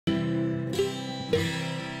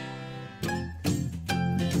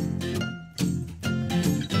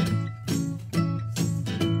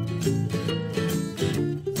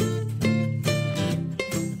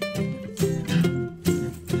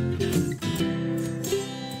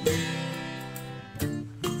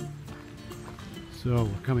So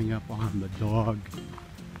we're coming up on the dog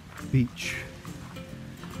beach.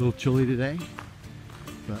 A little chilly today,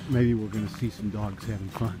 but maybe we're going to see some dogs having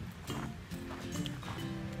fun.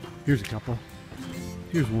 Here's a couple.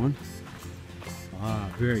 Here's one. Ah,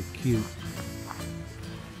 very cute.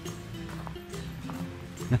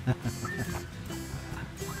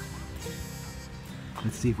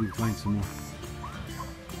 Let's see if we can find some more.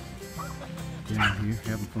 Down here,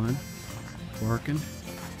 having fun, barking.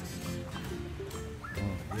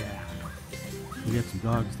 Oh yeah, we got some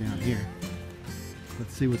dogs down here.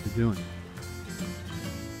 Let's see what they're doing.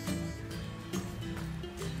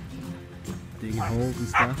 Digging holes and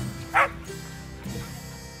stuff.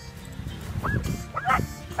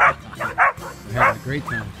 They're having a great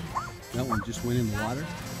time. That one just went in the water.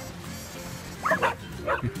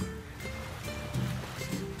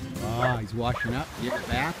 Ah, he's washing up, getting a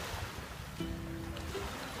bath.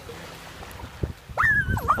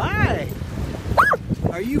 Hi!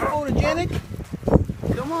 Are you photogenic?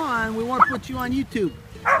 Come on, we want to put you on YouTube.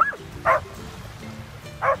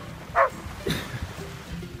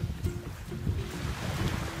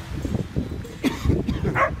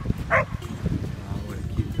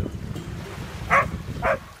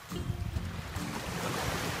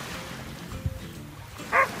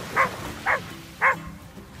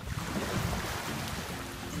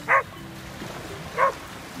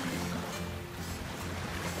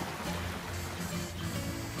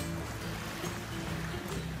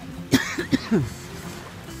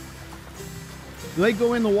 Do they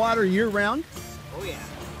go in the water year round? Oh yeah.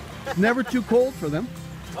 Never too cold for them.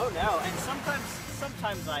 Oh no, and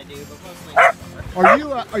sometimes I do, but mostly in summer.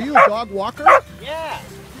 Are you a dog walker? Yeah.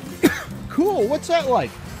 Cool. What's that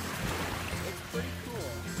like? It's pretty cool.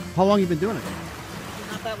 How long you been doing it?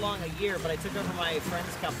 Not that long, a year, but I took over my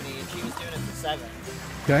friend's company and she was doing it for 7.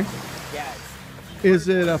 Okay. Yeah. Is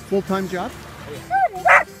it a full-time job? Oh,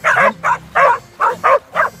 yeah.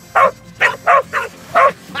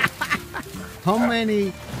 How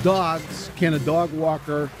many dogs can a dog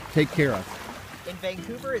walker take care of? In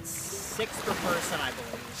Vancouver, it's 6 per person, I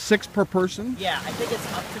believe. 6 per person? Yeah, I think it's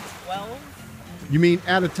up to 12. You mean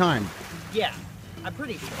at a time? Yeah, I'm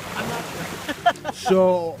pretty sure. I'm not sure.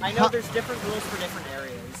 So I know there's different rules for different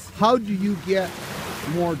areas. How do you get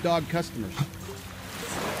more dog customers?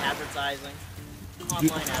 Advertising.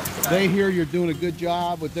 Online advertising. They hear you're doing a good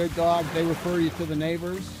job with their dog, they refer you to the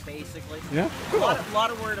neighbors? Basically. Yeah? Cool. A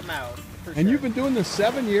lot of word of mouth. And sure. You've been doing this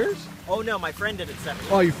 7 years? Oh no, my friend did it 7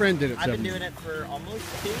 years. Oh, your friend did it 7 years. I've been doing it for almost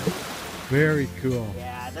 2. Very cool.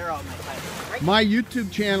 Yeah, they're all my type. Right? My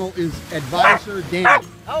YouTube channel is Advisor Danny.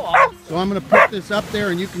 Oh, awesome. So I'm going to put this up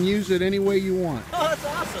there and you can use it any way you want. Oh, that's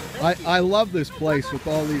awesome. Thank you. I love this place with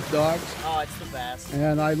all these dogs. Oh, it's the best.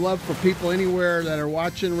 And I love for people anywhere that are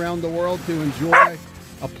watching around the world to enjoy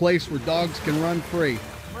a place where dogs can run free.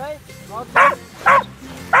 Right? All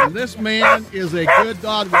And this man is a good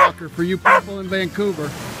dog walker for you people in Vancouver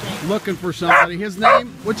looking for somebody. His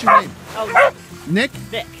name, what's your name? Oh, Nick?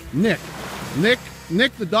 Nick.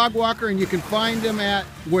 Nick the dog walker, and you can find him at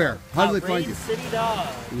where? How do they find you? Rain City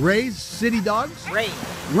Dogs. Ray's City Dogs?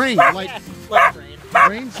 Rain, like Rain.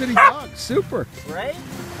 Rain City Dogs, super. Right?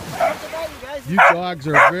 Look at that, you guys. You dogs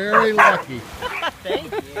are very lucky.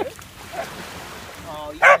 Thank you.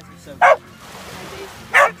 Oh, you guys are so good.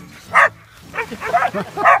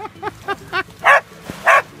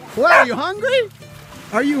 What, are you hungry?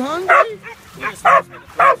 Are you hungry? He just wants me to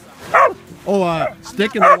throw something. Oh,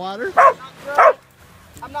 stick in the water?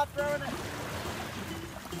 I'm not throwing it.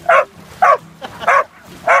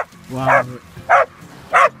 Wow.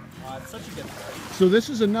 Oh, it's such a good place. So this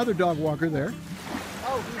is another dog walker there.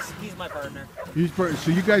 Oh, he's my partner.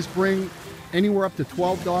 So you guys bring anywhere up to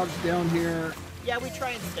 12 dogs down here? Yeah, we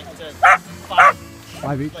try and stick to 5.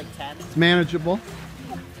 5 each? Like 10. It's manageable.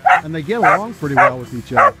 And they get along pretty well with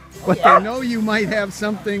each other. But yeah. They know you might have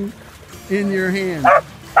something in your hand. No,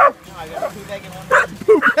 I got a poo bag in one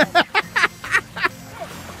hand.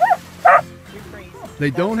 You're crazy. They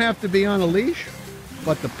don't have to be on a leash,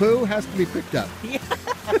 but the poo has to be picked up. Yeah.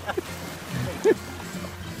 Good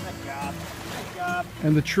job.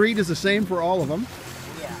 And the treat is the same for all of them.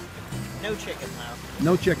 Yeah. No chicken though.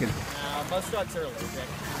 No chicken. Most dogs are allergic.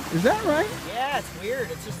 Is that right? Yeah, it's weird.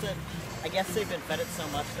 It's just that I guess they've been fed it so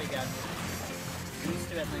much they got used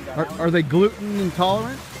to it and then got Are they gluten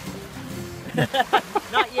intolerant?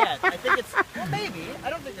 Not yet. I think it's, well, maybe. I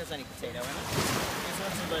don't think there's any potato in it. It's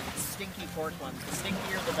one of the stinky pork ones. The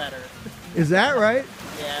stinkier, the better. Is that right?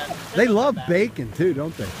 Yeah. They love bacon too,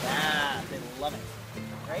 don't they? Yeah, they love it.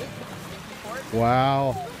 Right? Stinky pork?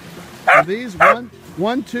 Wow. So these,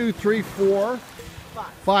 one, 2, 3, 4, 5.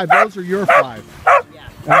 5. Those are your 5.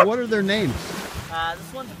 Yeah. And what are their names?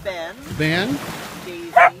 This one's Ben. Ben.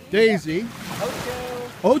 Daisy. Daisy. Ocho.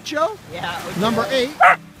 Ocho. Yeah, Ocho. Number 8.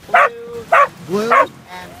 Blue. Blue.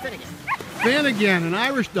 And Finnegan. Finnegan, an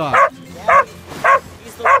Irish dog. Yeah,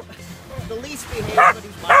 he's the least behaved, but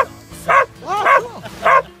he's my dog. So Oh,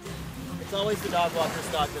 cool. it's always the dog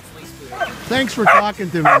walker's dog that's least behaved. Thanks for talking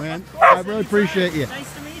to me, man. I really appreciate you.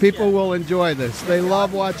 Nice to meet People you. will enjoy this. They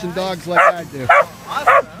love watching dogs like I do.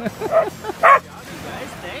 Awesome. Good job, you guys.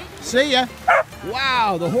 Thanks. See ya.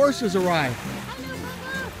 Wow, the horses arrived.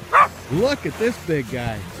 Look at this big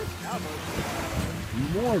guy.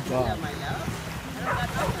 More Yeah, dogs. my love. I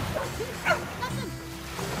don't got nothing.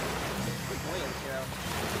 Good boy,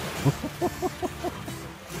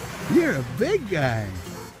 Hero. You're a big guy.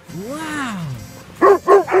 Wow.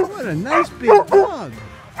 What a nice big dog.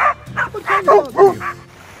 What kind of dog are you?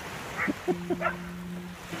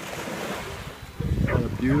 What a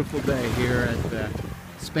beautiful day here at the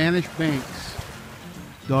Spanish Banks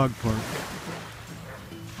Dog Park.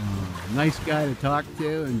 Nice guy to talk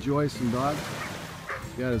to, enjoy some dogs.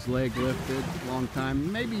 He's got his leg lifted, long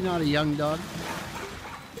time. Maybe not a young dog.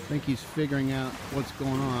 I think he's figuring out what's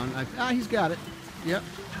going on. He's got it. Yep.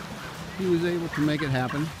 He was able to make it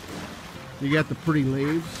happen. You got the pretty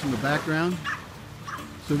leaves in the background.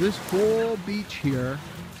 So this whole beach here,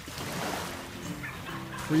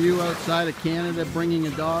 for you outside of Canada bringing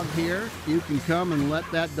a dog here, you can come and let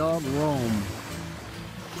that dog roam.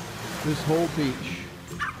 This whole beach.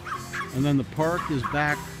 And then the park is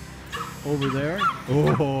back over there.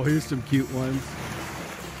 Oh, here's some cute ones.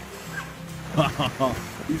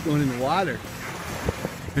 He's going in the water.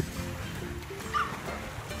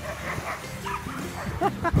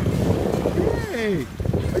 Hey,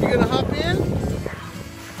 are you gonna hop in?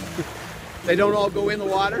 They don't all go in the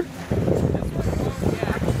water? Yeah, we're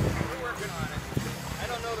working on it. I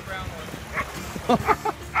don't know the brown one.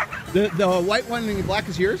 The white one and the black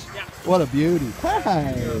is yours? Yeah. What a beauty.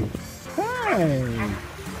 Hi. Hi.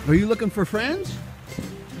 Are you looking for friends?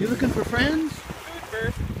 You looking for friends? Food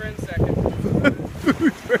first, friends second.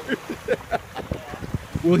 Food first.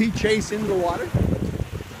 Will he chase into the water?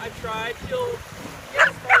 I tried. He'll get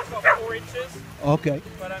as far as about 4 inches, Okay.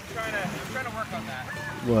 but I'm trying to work on that.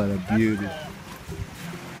 What a beauty.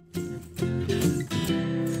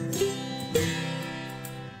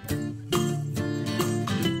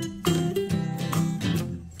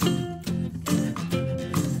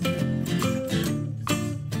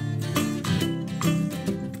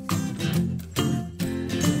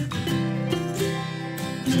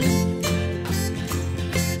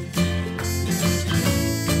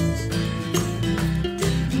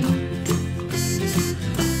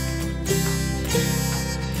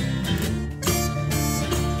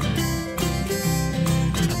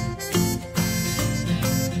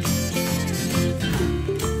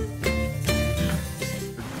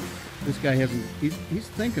 This guy hasn't, he's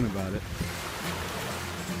thinking about it.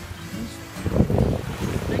 He's thinking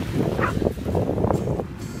about it.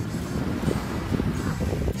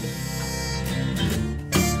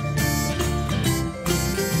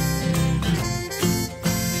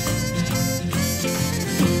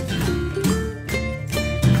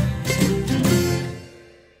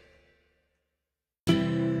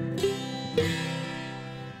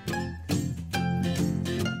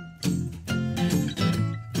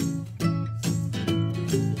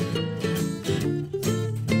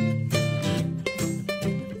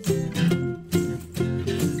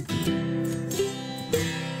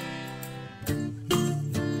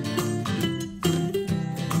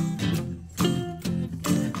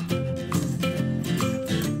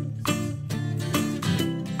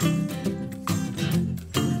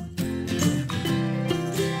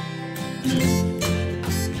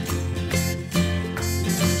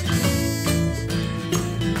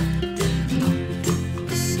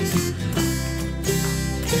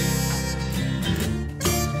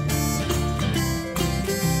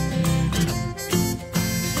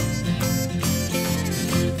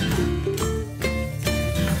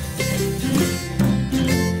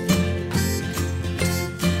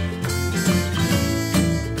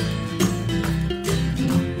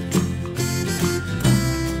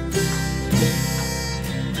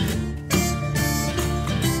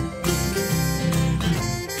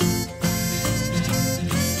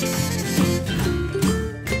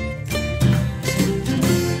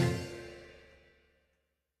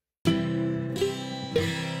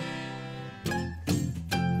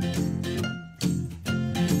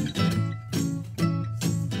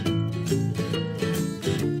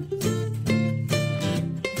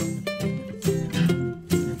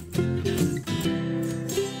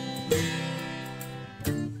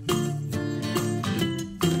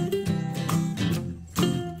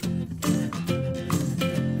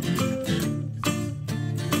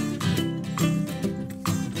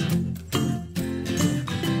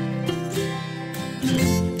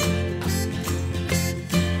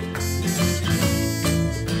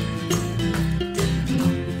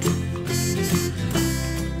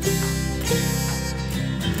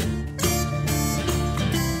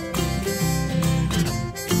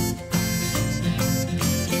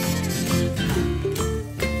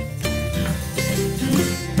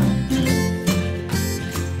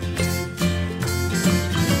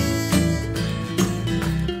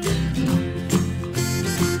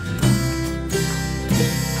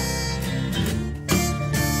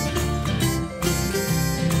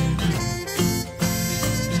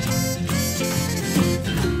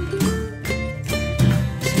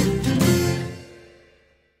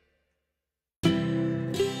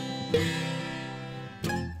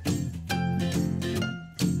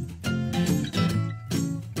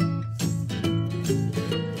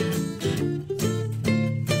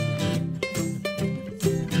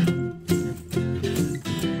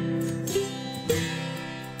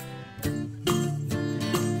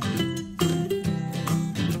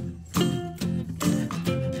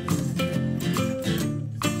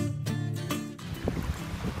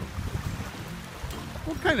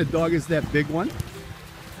 What kind of dog is that big one?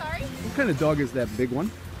 Sorry? What kind of dog is that big one?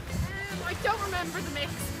 I don't remember the mix,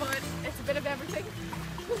 but it's a bit of everything.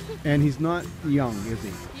 And he's not young, is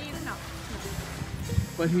he? He's not.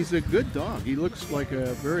 But he's a good dog. He looks like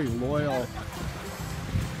a very loyal...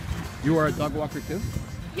 You are a dog walker too?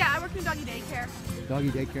 Yeah, I work in doggy daycare.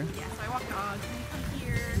 Doggy daycare? Yeah, so I walk dogs and we come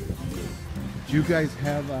here. Do you guys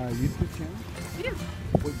have a YouTube channel? We do.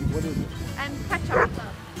 What is it? And Pet Shop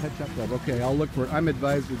Club. Pet Shop Club. Okay, I'll look for it. I'm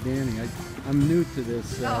advisor Danny. I'm new to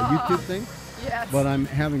this YouTube thing, Yes. but I'm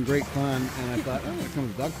having great fun, and I thought, I'm going to come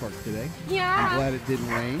to the dog park today. Yeah. I'm glad it didn't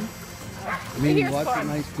rain. Meeting Here's lots fun. of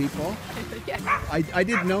nice people. Yeah. I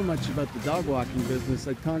didn't know much about the dog walking business.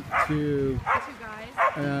 I talked to The two guys.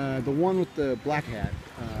 the one with the black hat,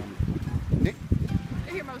 Nick.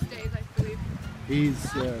 They're here most days, I believe.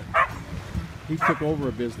 He took over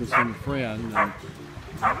a business from a friend. And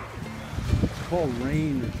it's called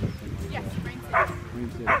Rain or something. Yes, Rain City.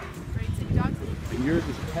 Rain City. Rain City Dogs. And yours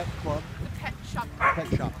is Pet Club, The Pet Shop Club. Pet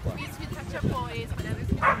Shop Club. We used to be the Pet Shop Boys, but now there's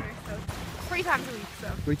a new owner, so 3 times a week, so.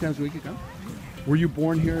 3 times a week you come? Were you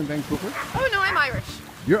born here in Vancouver? Oh no, I'm Irish.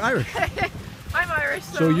 You're Irish. I'm Irish,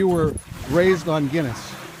 so. So you were raised on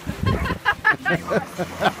Guinness.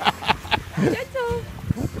 Gentle.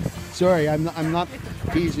 Sorry, I'm not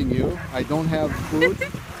teasing you. I don't have food.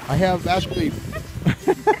 I have actually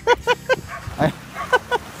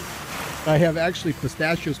I have actually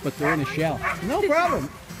pistachios, but they're in a shell. No problem.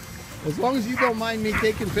 As long as you don't mind me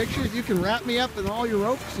taking pictures, you can wrap me up in all your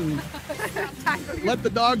ropes and let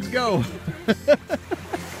the dogs go. You like to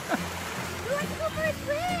go for a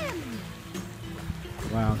swim?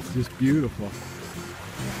 Wow, it's just beautiful.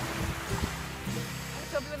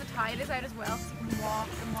 So when the tide is out as well, so you can walk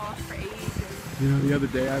and walk for ages. You know, the other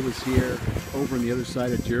day I was here over on the other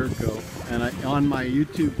side of Jericho, and on my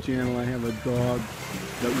YouTube channel I have a dog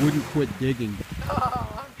that wouldn't quit digging.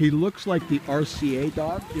 Oh. He looks like the RCA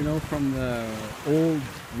dog, you know, from the old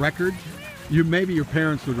record. Maybe your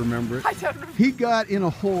parents would remember it. I don't remember. He got in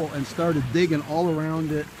a hole and started digging all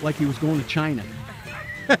around it like he was going to China.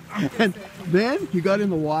 And then he got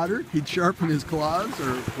in the water, he'd sharpen his claws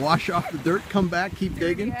or wash off the dirt, come back, keep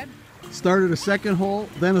digging. Started a second hole,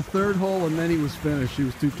 then a third hole, and then he was finished. He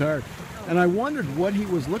was too tired. And I wondered what he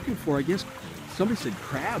was looking for. I guess somebody said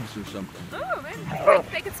crabs or something. Oh, man.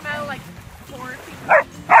 They could smell like 4 people.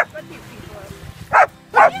 What do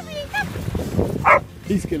people?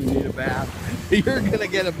 He's gonna need a bath. You're gonna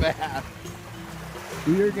get a bath.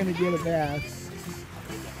 You're gonna get a bath.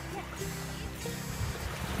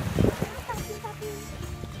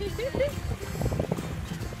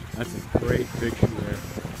 That's a great picture there.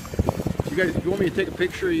 You guys, you want me to take a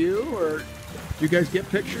picture of you, or do you guys get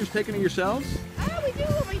pictures taken of yourselves? Oh, we do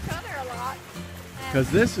of each other a lot.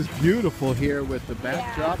 Because this is beautiful here with the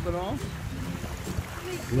backdrop and all.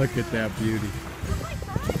 Look at that beauty.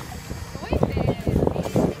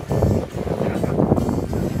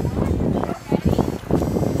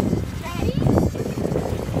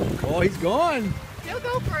 Oh, he's gone. He'll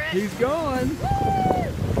go for it. He's gone.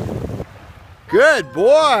 Good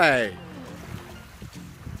boy.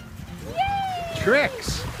 Yay!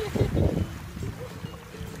 Tricks.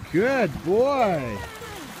 Good boy.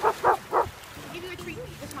 Give you a treat.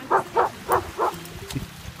 This one.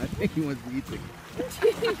 I think he wants to eat the...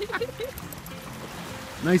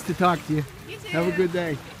 Nice to talk to you. You too. Have a good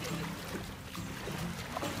day.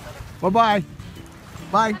 Bye-bye.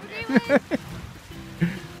 Bye. Have a great one.